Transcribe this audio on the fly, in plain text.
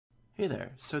Hey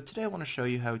there, so today I want to show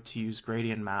you how to use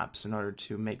gradient maps in order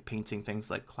to make painting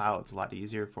things like clouds a lot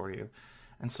easier for you.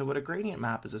 And so what a gradient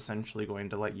map is essentially going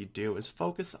to let you do is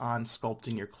focus on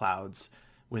sculpting your clouds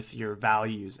with your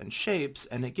values and shapes,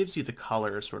 and it gives you the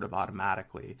color sort of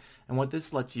automatically. And what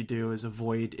this lets you do is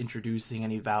avoid introducing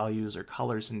any values or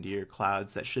colors into your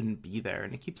clouds that shouldn't be there,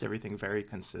 and it keeps everything very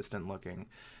consistent looking,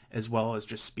 as well as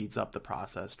just speeds up the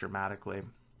process dramatically.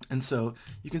 And so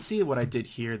you can see what I did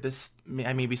here.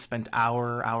 I maybe spent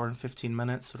hour and 15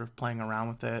 minutes sort of playing around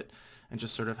with it and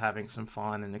just sort of having some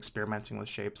fun and experimenting with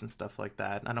shapes and stuff like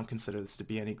that. I don't consider this to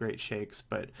be any great shakes,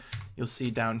 but you'll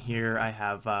see down here I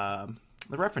have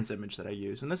the reference image that I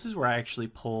use. And this is where I actually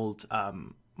pulled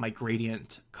my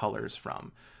gradient colors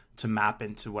from to map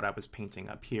into what I was painting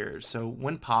up here. So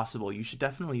when possible, you should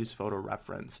definitely use photo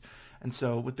reference. And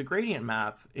so with the gradient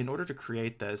map, in order to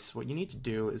create this, what you need to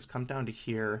do is come down to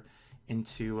here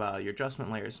into your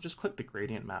adjustment layers and just click the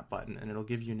gradient map button, and it'll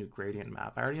give you a new gradient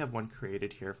map. I already have one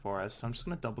created here for us, so I'm just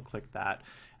going to double click that,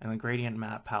 and the gradient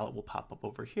map palette will pop up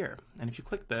over here. And if you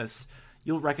click this,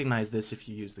 you'll recognize this if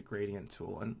you use the gradient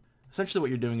tool. And essentially what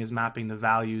you're doing is mapping the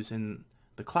values in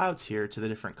the clouds here to the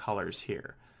different colors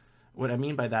here. What I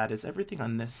mean by that is everything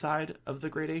on this side of the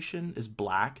gradation is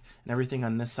black, and everything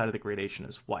on this side of the gradation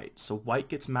is white. So white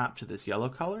gets mapped to this yellow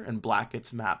color, and black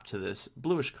gets mapped to this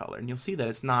bluish color. And you'll see that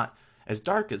it's not as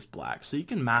dark as black. So you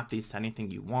can map these to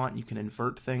anything you want. You can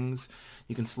invert things.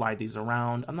 You can slide these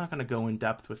around. I'm not going to go in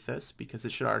depth with this because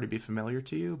it should already be familiar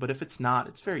to you. But if it's not,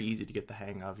 it's very easy to get the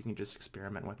hang of. You can just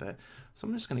experiment with it. So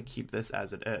I'm just going to keep this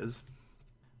as it is.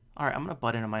 Alright, I'm going to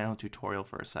butt into my own tutorial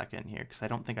for a second here because I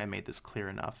don't think I made this clear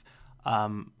enough.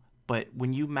 But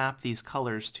when you map these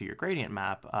colors to your gradient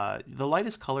map, the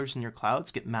lightest colors in your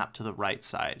clouds get mapped to the right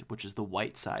side, which is the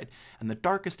white side, and the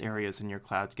darkest areas in your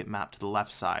clouds get mapped to the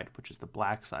left side, which is the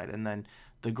black side. And then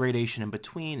the gradation in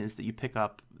between is that you pick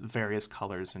up various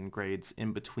colors and grades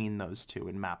in between those two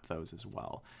and map those as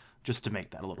well, just to make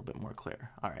that a little bit more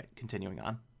clear. Alright, continuing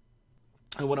on.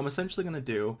 And what I'm essentially going to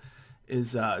do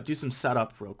is do some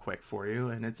setup real quick for you,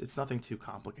 and it's nothing too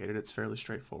complicated. It's fairly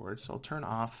straightforward. So I'll turn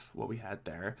off what we had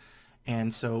there,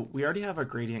 and so we already have our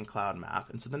gradient cloud map.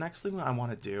 And so the next thing I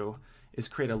want to do is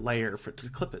create a layer for it to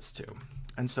clip us to.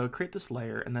 And so create this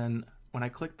layer, and then when I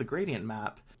click the gradient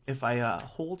map, if I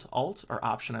hold Alt or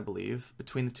Option, I believe,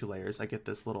 between the two layers, I get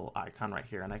this little icon right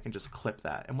here, and I can just clip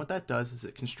that. And what that does is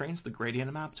it constrains the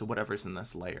gradient map to whatever's in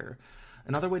this layer.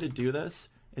 Another way to do this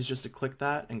is just to click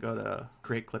that and go to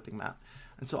create clipping map.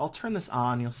 And so I'll turn this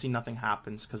on. You'll see nothing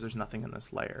happens because there's nothing in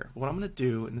this layer. What I'm going to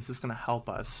do, and this is going to help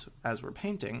us as we're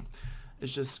painting, is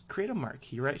just create a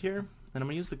marquee right here, and I'm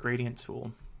going to use the gradient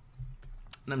tool,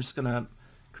 and I'm just going to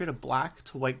create a black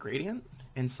to white gradient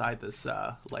inside this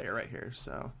layer right here,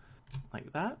 so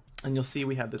like that. And you'll see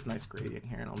we have this nice gradient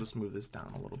here, and I'll just move this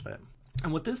down a little bit.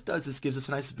 And what this does is gives us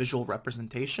a nice visual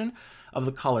representation of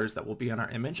the colors that will be on our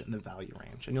image and the value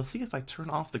range. And you'll see if I turn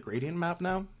off the gradient map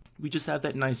now, we just have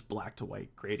that nice black to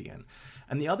white gradient.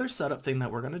 And the other setup thing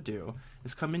that we're going to do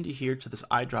is come into here to this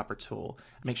eyedropper tool,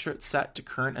 make sure it's set to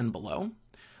current and below.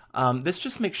 This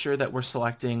just makes sure that we're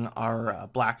selecting our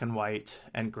black and white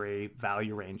and gray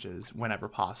value ranges whenever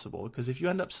possible, because if you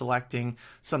end up selecting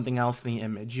something else in the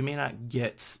image, you may not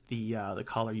get the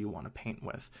color you want to paint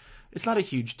with. It's not a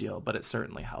huge deal, but it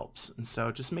certainly helps. And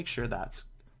so just make sure that's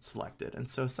selected. And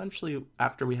so essentially,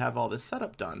 after we have all this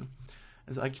setup done,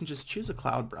 is I can just choose a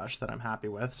cloud brush that I'm happy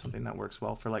with, something that works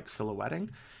well for like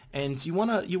silhouetting. And you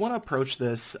wanna approach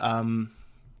this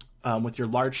with your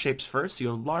large shapes first. So you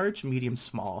go large, medium,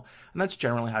 small, and that's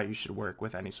generally how you should work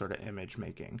with any sort of image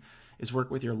making. Is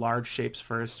work with your large shapes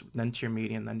first, then to your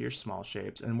medium, then to your small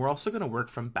shapes. And we're also going to work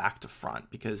from back to front,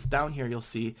 because down here you'll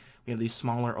see we have these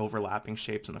smaller overlapping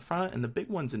shapes in the front, and the big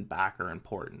ones in back are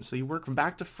important. So you work from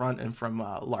back to front, and from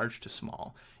large to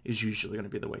small is usually going to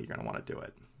be the way you're going to want to do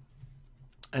it.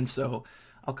 And so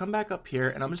I'll come back up here,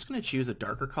 and I'm just going to choose a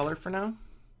darker color for now,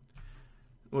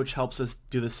 which helps us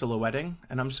do the silhouetting.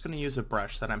 And I'm just going to use a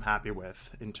brush that I'm happy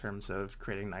with in terms of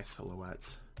creating nice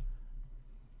silhouettes.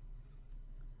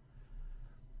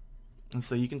 And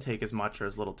so you can take as much or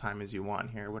as little time as you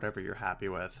want here, whatever you're happy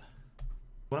with.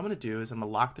 What I'm going to do is I'm going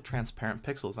to lock the transparent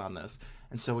pixels on this.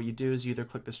 And so what you do is you either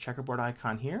click this checkerboard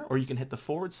icon here, or you can hit the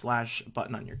 /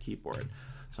 button on your keyboard.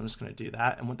 So I'm just going to do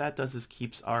that. And what that does is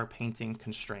keeps our painting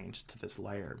constrained to this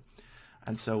layer.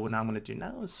 And so what I'm going to do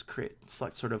now is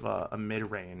select sort of a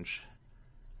mid-range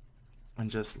and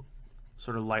just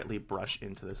sort of lightly brush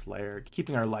into this layer,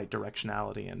 keeping our light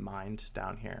directionality in mind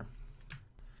down here.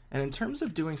 And in terms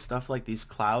of doing stuff like these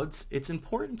clouds, it's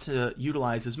important to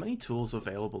utilize as many tools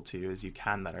available to you as you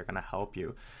can that are going to help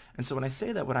you. And so when I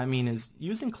say that, what I mean is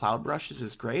using cloud brushes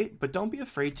is great, but don't be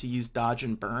afraid to use dodge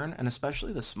and burn, and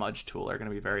especially the smudge tool are going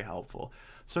to be very helpful.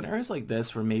 So in areas like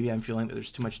this where maybe I'm feeling that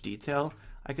there's too much detail,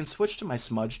 I can switch to my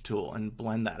smudge tool and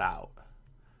blend that out.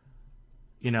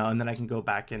 And then I can go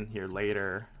back in here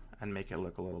later and make it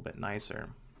look a little bit nicer.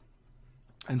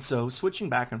 And so switching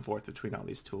back and forth between all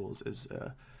these tools is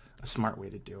a smart way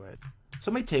to do it.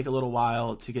 So it may take a little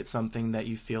while to get something that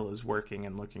you feel is working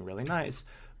and looking really nice,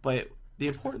 but the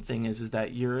important thing is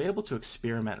that you're able to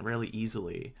experiment really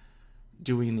easily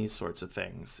doing these sorts of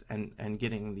things and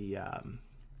getting the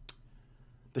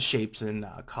shapes and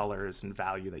colors and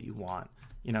value that you want.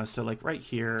 So like right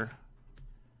here,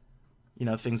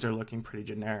 things are looking pretty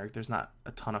generic. There's not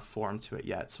a ton of form to it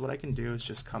yet. So what I can do is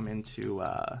just come into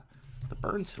the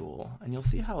burn tool, and you'll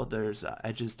see how there's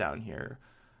edges down here.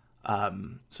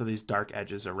 So these dark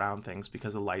edges around things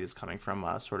because the light is coming from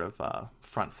sort of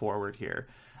front forward here.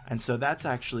 And so that's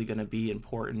actually going to be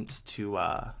important to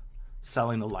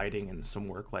selling the lighting in some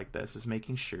work like this, is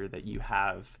making sure that you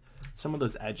have some of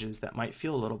those edges that might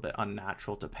feel a little bit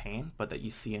unnatural to paint, but that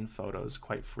you see in photos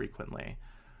quite frequently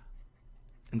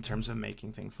in terms of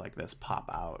making things like this pop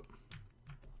out.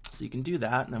 So you can do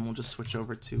that, and then we'll just switch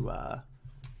over to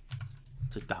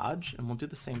dodge, and we'll do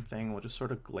the same thing. We'll just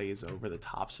sort of glaze over the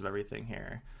tops of everything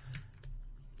here,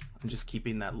 and just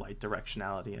keeping that light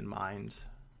directionality in mind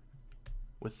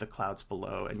with the clouds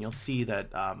below, and you'll see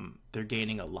that they're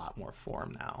gaining a lot more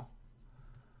form now.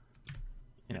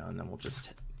 And then we'll just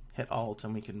hit Alt,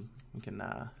 and we can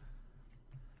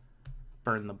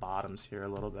burn the bottoms here a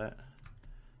little bit.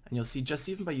 And you'll see just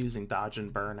even by using dodge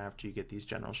and burn after you get these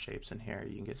general shapes in here,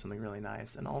 you can get something really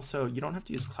nice. And also, you don't have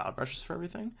to use cloud brushes for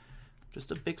everything.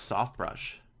 Just a big soft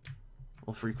brush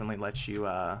will frequently let you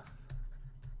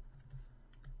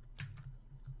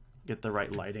get the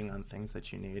right lighting on things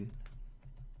that you need.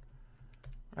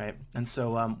 Right, and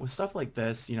so with stuff like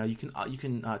this, you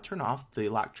can turn off the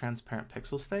lock transparent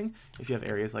pixels thing if you have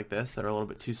areas like this that are a little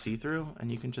bit too see-through, and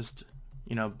you can just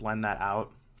blend that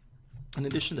out. In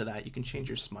addition to that, you can change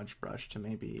your smudge brush to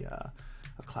maybe a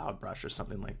cloud brush or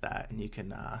something like that, and you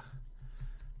can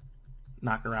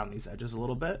knock around these edges a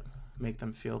little bit, make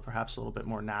them feel perhaps a little bit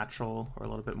more natural or a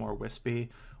little bit more wispy,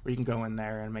 or you can go in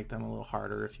there and make them a little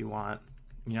harder if you want.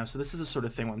 So this is the sort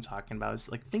of thing what I'm talking about, is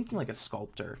like thinking like a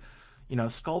sculptor.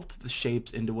 Sculpt the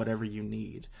shapes into whatever you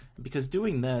need. Because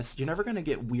doing this, you're never going to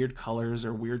get weird colors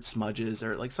or weird smudges,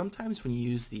 or like sometimes when you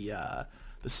use the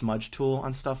smudge tool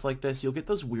on stuff like this, you'll get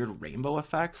those weird rainbow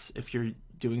effects if you're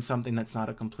doing something that's not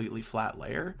a completely flat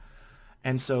layer.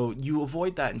 And so you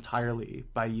avoid that entirely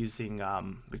by using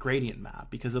the gradient map,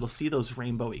 because it'll see those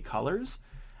rainbowy colors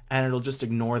and it'll just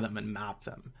ignore them and map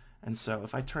them. And so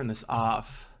if I turn this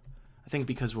off, I think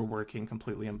because we're working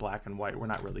completely in black and white, we're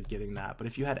not really getting that. But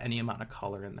if you had any amount of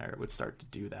color in there, it would start to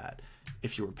do that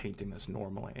if you were painting this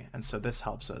normally. And so this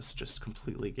helps us just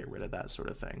completely get rid of that sort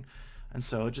of thing. And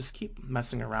so just keep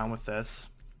messing around with this,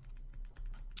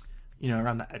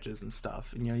 around the edges and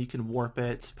stuff. And, you can warp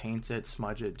it, paint it,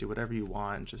 smudge it, do whatever you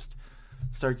want. Just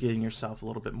start getting yourself a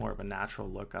little bit more of a natural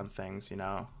look on things,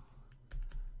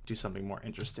 Do something more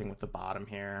interesting with the bottom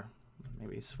here.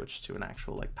 Maybe switch to an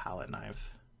actual like palette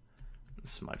knife.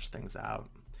 Smudge things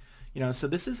out. So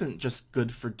this isn't just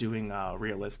good for doing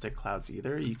realistic clouds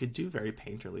either. You could do very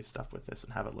painterly stuff with this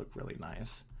and have it look really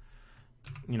nice.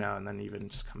 And then even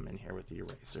just come in here with the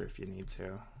eraser if you need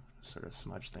to, sort of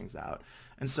smudge things out.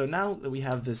 And so now that we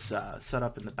have this set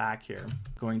up in the back here, I'm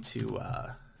going to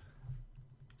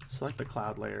select the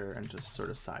cloud layer and just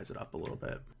sort of size it up a little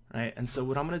bit. Right, and so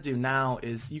what I'm going to do now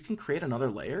is you can create another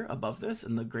layer above this,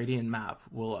 and the gradient map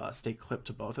will stay clipped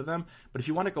to both of them. But if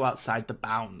you want to go outside the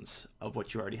bounds of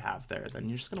what you already have there, then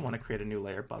you're just going to want to create a new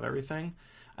layer above everything.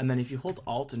 And then if you hold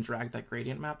Alt and drag that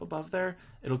gradient map above there,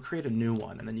 it'll create a new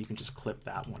one, and then you can just clip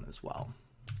that one as well.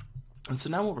 And so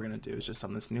now what we're going to do is just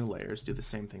on this new layer is do the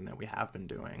same thing that we have been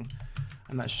doing.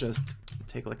 And that's just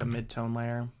take like a mid-tone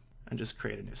layer and just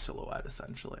create a new silhouette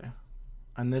essentially.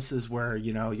 And this is where,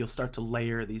 you'll start to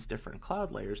layer these different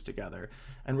cloud layers together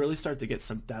and really start to get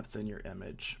some depth in your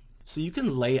image. So you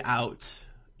can lay out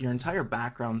your entire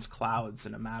background's clouds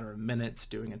in a matter of minutes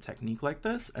doing a technique like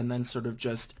this, and then sort of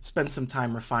just spend some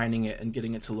time refining it and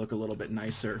getting it to look a little bit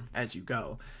nicer as you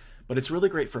go. But it's really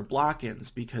great for block-ins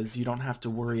because you don't have to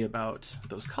worry about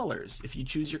those colors. If you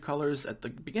choose your colors at the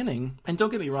beginning, and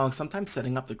don't get me wrong, sometimes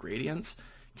setting up the gradients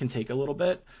can take a little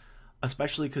bit,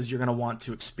 especially because you're going to want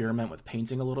to experiment with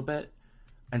painting a little bit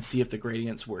and see if the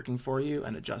gradient's working for you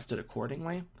and adjust it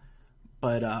accordingly.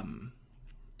 But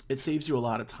it saves you a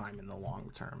lot of time in the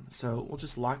long term. So we'll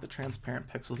just lock the transparent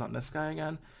pixels on this guy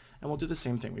again, and we'll do the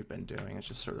same thing we've been doing. It's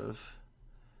just sort of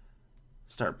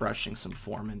start brushing some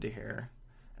form into here.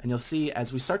 And you'll see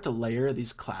as we start to layer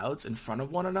these clouds in front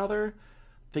of one another,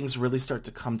 things really start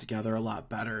to come together a lot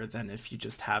better than if you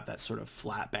just have that sort of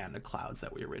flat band of clouds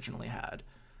that we originally had.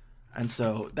 And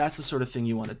so that's the sort of thing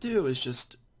you want to do, is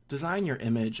just design your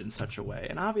image in such a way.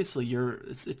 And obviously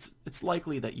it's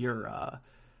likely that your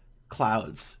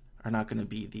clouds are not going to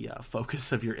be the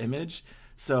focus of your image.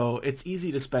 So it's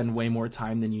easy to spend way more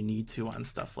time than you need to on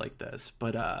stuff like this.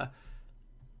 But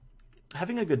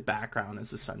having a good background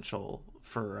is essential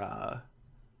for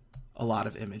a lot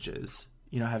of images.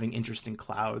 You know, having interesting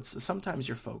clouds. Sometimes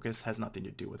your focus has nothing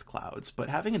to do with clouds, but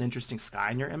having an interesting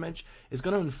sky in your image is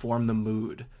going to inform the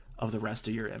mood of the rest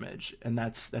of your image, and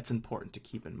that's important to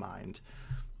keep in mind.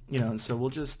 You know, and so we'll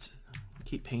just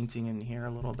keep painting in here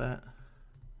a little bit.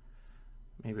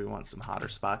 Maybe we want some hotter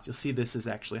spots. You'll see this is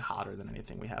actually hotter than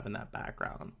anything we have in that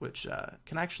background, which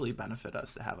can actually benefit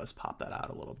us to have us pop that out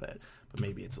a little bit, but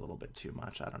maybe it's a little bit too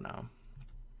much, I don't know.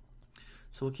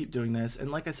 So we'll keep doing this, and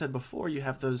like I said before, you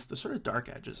have the sort of dark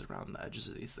edges around the edges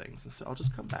of these things, and so I'll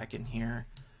just come back in here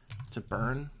to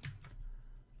burn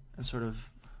and sort of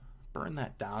burn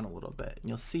that down a little bit. And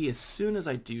you'll see as soon as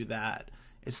I do that,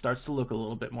 it starts to look a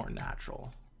little bit more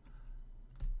natural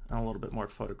and a little bit more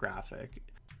photographic.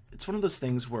 It's one of those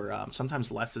things where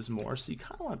sometimes less is more, so you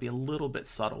kind of want to be a little bit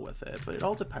subtle with it, but it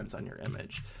all depends on your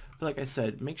image. But like I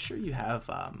said, make sure you have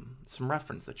some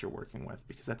reference that you're working with,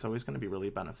 because that's always going to be really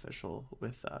beneficial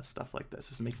with stuff like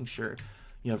this, is making sure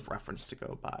you have reference to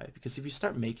go by. Because if you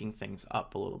start making things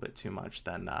up a little bit too much,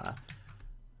 then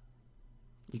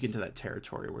you get into that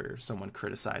territory where someone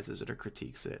criticizes it or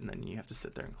critiques it, and then you have to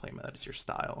sit there and claim that it's your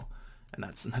style, and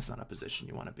that's not a position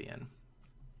you want to be in.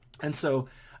 And so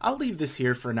I'll leave this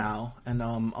here for now, and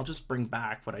I'll just bring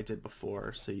back what I did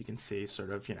before, so you can see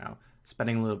sort of, you know,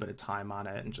 spending a little bit of time on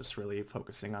it and just really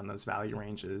focusing on those value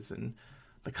ranges and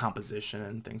the composition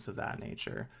and things of that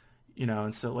nature. You know,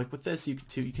 and so like with this, you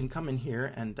can come in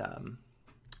here and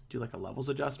do like a levels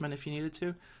adjustment if you needed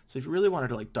to. So if you really wanted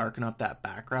to like darken up that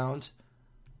background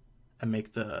and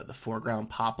make the foreground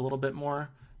pop a little bit more,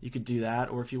 you could do that.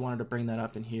 Or if you wanted to bring that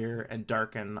up in here and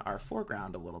darken our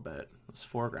foreground a little bit, those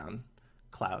foreground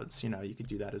clouds, you know, you could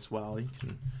do that as well. You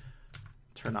can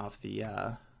turn off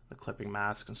the clipping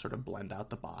mask and sort of blend out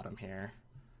the bottom here,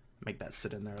 make that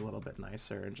sit in there a little bit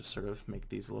nicer, and just sort of make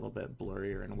these a little bit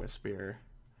blurrier and wispier,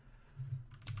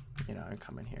 you know, and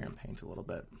come in here and paint a little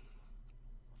bit.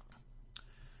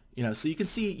 You know, so you can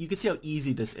see how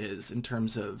easy this is in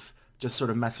terms of just sort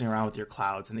of messing around with your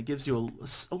clouds, and it gives you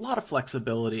a lot of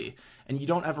flexibility, and you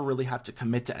don't ever really have to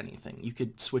commit to anything. You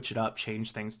could switch it up,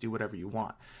 change things, do whatever you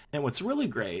want. And what's really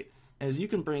great is you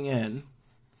can bring in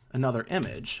another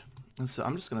image, and so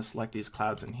I'm just going to select these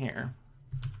clouds in here,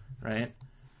 right?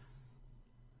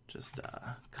 Just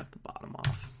cut the bottom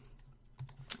off.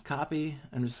 Copy.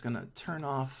 I'm just going to turn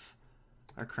off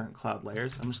our current cloud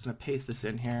layers. I'm just going to paste this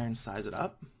in here and size it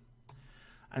up.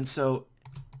 And so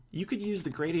you could use the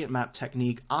gradient map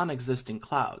technique on existing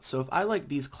clouds. So if I like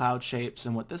these cloud shapes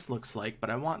and what this looks like, but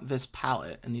I want this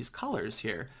palette and these colors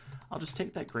here, I'll just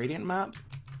take that gradient map,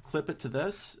 clip it to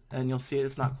this, and you'll see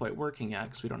it's not quite working yet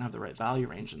because we don't have the right value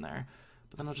range in there.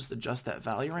 But then I'll just adjust that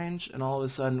value range, and all of a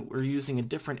sudden we're using a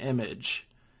different image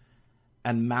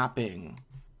and mapping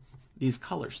these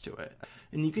colors to it.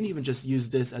 And you can even just use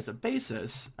this as a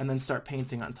basis and then start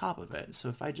painting on top of it. So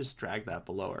if I just drag that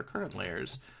below our current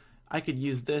layers, I could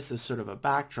use this as sort of a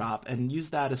backdrop and use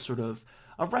that as sort of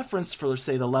a reference for,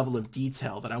 say, the level of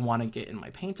detail that I want to get in my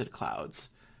painted clouds,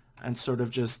 and sort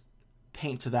of just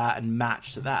paint to that and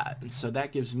match to that. And so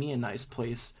that gives me a nice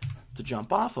place to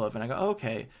jump off of, and I go,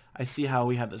 okay, I see how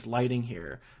we have this lighting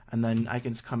here, and then I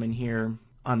can just come in here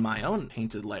on my own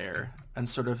painted layer and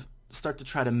sort of start to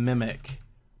try to mimic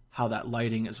how that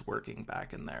lighting is working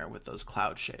back in there with those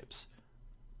cloud shapes,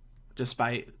 just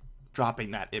by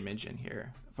dropping that image in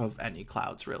here of any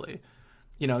clouds, really.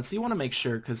 You know, so you want to make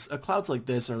sure, because clouds like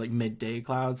this are like midday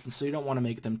clouds, and so you don't want to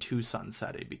make them too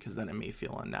sunsetty, because then it may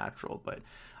feel unnatural, but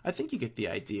I think you get the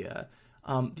idea.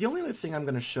 The only other thing I'm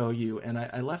going to show you, and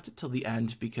I left it till the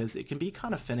end because it can be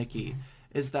kind of finicky,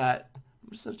 is that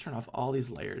I'm just going to turn off all these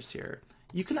layers here.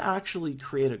 You can actually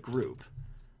create a group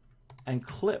and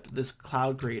clip this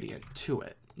cloud gradient to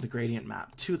it, the gradient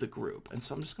map to the group. And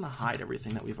so I'm just going to hide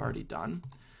everything that we've already done.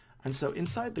 And so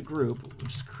inside the group, we'll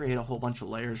just create a whole bunch of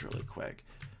layers really quick,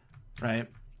 right?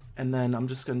 And then I'm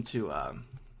just going to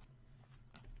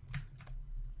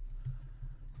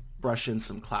brush in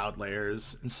some cloud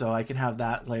layers. And so I can have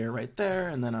that layer right there,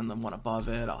 and then on the one above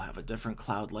it, I'll have a different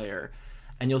cloud layer.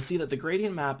 And you'll see that the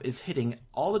gradient map is hitting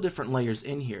all the different layers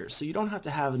in here. So you don't have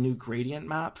to have a new gradient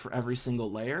map for every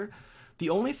single layer. The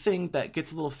only thing that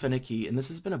gets a little finicky, and this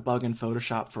has been a bug in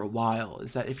Photoshop for a while,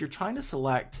 is that if you're trying to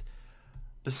select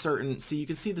the certain, see, you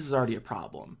can see this is already a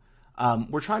problem.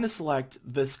 We're trying to select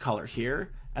this color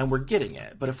here, and we're getting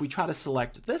it. But if we try to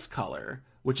select this color,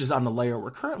 which is on the layer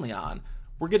we're currently on,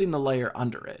 we're getting the layer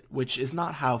under it, which is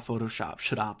not how Photoshop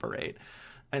should operate.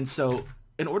 And so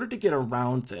in order to get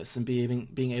around this and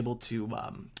being able to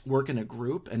work in a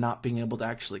group and not being able to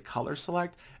actually color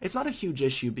select, it's not a huge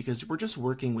issue because we're just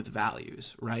working with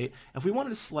values, right? If we wanted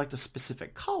to select a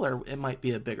specific color, it might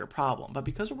be a bigger problem. But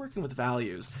because we're working with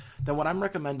values, then what I'm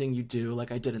recommending you do,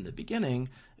 like I did in the beginning,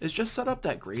 is just set up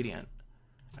that gradient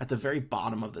at the very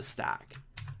bottom of the stack.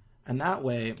 And that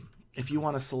way, if you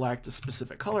want to select a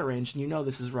specific color range, and you know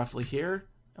this is roughly here,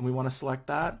 and we want to select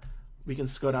that, we can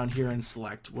go down here and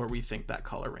select where we think that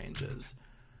color range is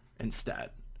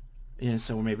instead. You know,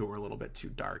 so maybe we're a little bit too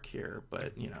dark here,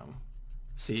 but you know,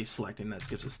 see, selecting this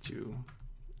gives us two.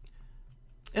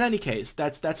 In any case,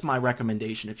 that's my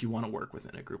recommendation if you want to work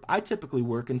within a group. I typically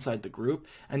work inside the group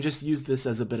and just use this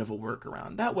as a bit of a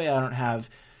workaround. That way I don't have,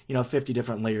 you know, 50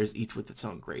 different layers, each with its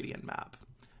own gradient map.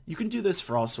 You can do this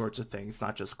for all sorts of things,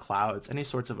 not just clouds, any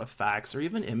sorts of effects, or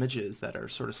even images that are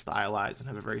sort of stylized and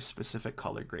have a very specific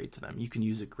color grade to them. You can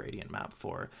use a gradient map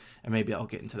for, and maybe I'll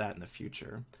get into that in the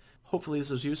future. Hopefully this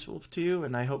was useful to you,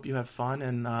 and I hope you have fun,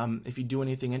 and if you do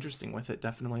anything interesting with it,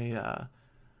 definitely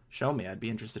show me. I'd be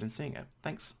interested in seeing it.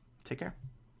 Thanks. Take care.